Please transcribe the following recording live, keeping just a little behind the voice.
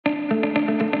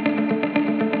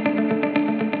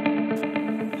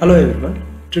Hello everyone.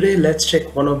 Today let's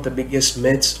check one of the biggest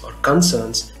myths or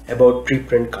concerns about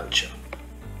preprint culture.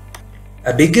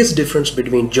 A biggest difference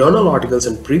between journal articles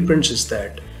and preprints is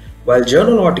that while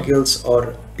journal articles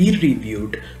are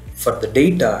peer-reviewed for the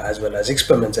data as well as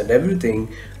experiments and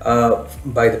everything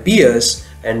by the peers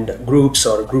and groups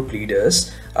or group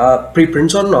leaders,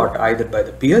 preprints are not either by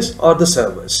the peers or the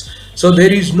servers. So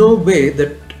there is no way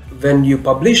that when you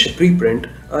publish a preprint,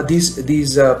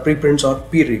 these preprints are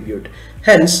peer-reviewed.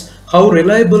 Hence, how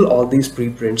reliable are these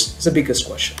preprints is the biggest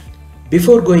question.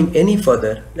 Before going any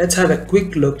further, let's have a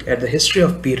quick look at the history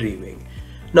of peer reviewing.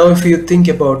 Now, if you think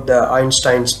about the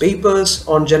Einstein's papers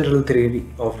on general theory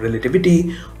of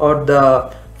relativity or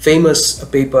the famous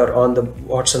paper on the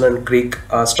Watson and Crick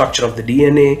structure of the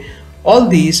DNA, all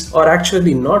these are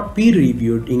actually not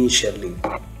peer-reviewed initially.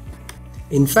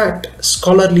 In fact,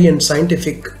 scholarly and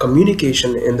scientific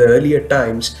communication in the earlier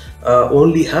times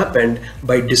only happened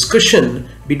by discussion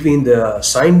between the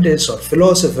scientists or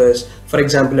philosophers, for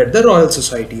example, at the Royal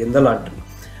Society in London.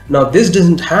 Now, this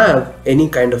doesn't have any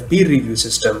kind of peer review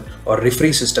system or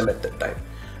referee system at that time.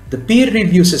 The peer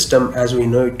review system as we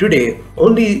know it today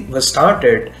only was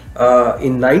started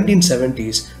in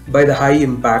 1970s by the high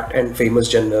impact and famous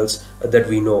journals that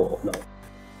we know now.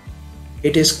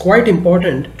 It is quite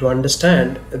important to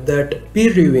understand that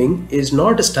peer reviewing is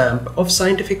not a stamp of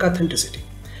scientific authenticity.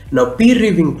 Now, peer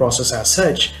reviewing process as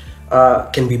such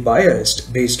can be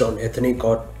biased based on ethnic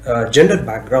or gender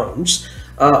backgrounds.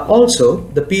 Also,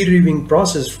 the peer reviewing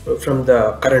process from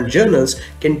the current journals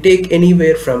can take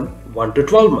anywhere from 1 to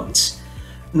 12 months.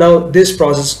 Now, this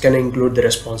process can include the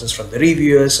responses from the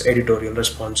reviewers, editorial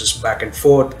responses back and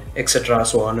forth, etc.,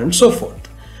 so on and so forth.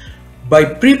 By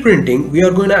preprinting, we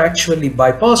are going to actually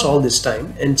bypass all this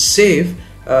time and save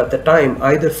the time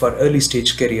either for early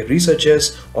stage career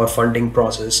researchers or funding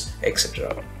process,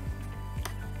 etc.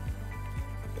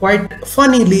 Quite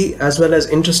funnily as well as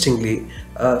interestingly,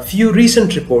 a few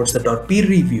recent reports that are peer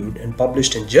reviewed and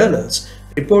published in journals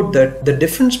report that the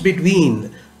difference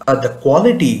between the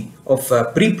quality of a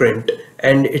preprint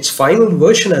and its final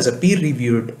version as a peer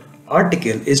reviewed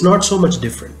article is not so much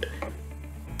different.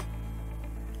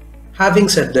 Having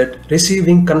said that,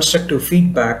 receiving constructive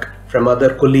feedback from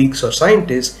other colleagues or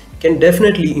scientists can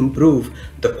definitely improve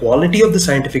the quality of the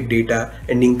scientific data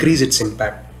and increase its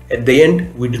impact. At the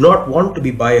end, we do not want to be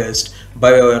biased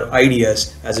by our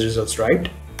ideas as a result, right?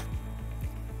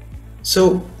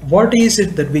 So, what is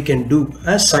it that we can do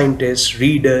as scientists,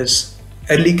 readers,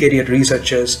 early career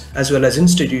researchers, as well as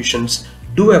institutions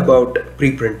do about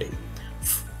preprinting?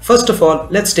 First of all,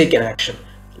 let's take an action.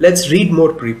 Let's read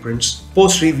more preprints,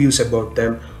 post reviews about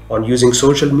them on using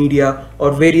social media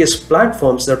or various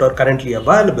platforms that are currently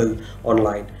available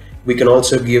online. We can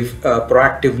also give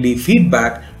proactively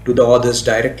feedback to the authors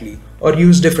directly or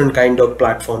use different kind of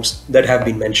platforms that have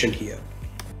been mentioned here.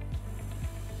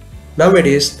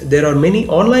 Nowadays, there are many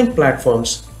online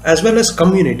platforms as well as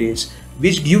communities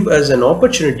which give us an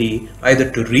opportunity either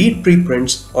to read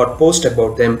preprints or post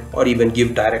about them or even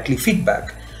give directly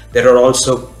feedback. There are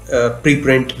also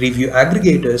preprint review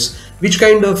aggregators which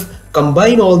kind of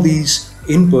combine all these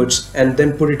inputs and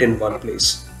then put it in one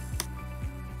place.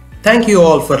 Thank you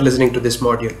all for listening to this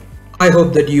module. I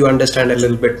hope that you understand a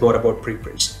little bit more about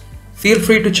preprints. Feel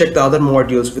free to check the other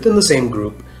modules within the same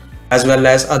group as well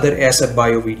as other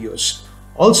ASAPbio videos.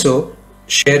 Also,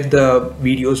 share the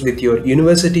videos with your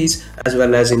universities as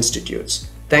well as institutes.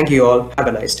 Thank you all. Have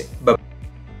a nice day. Bye.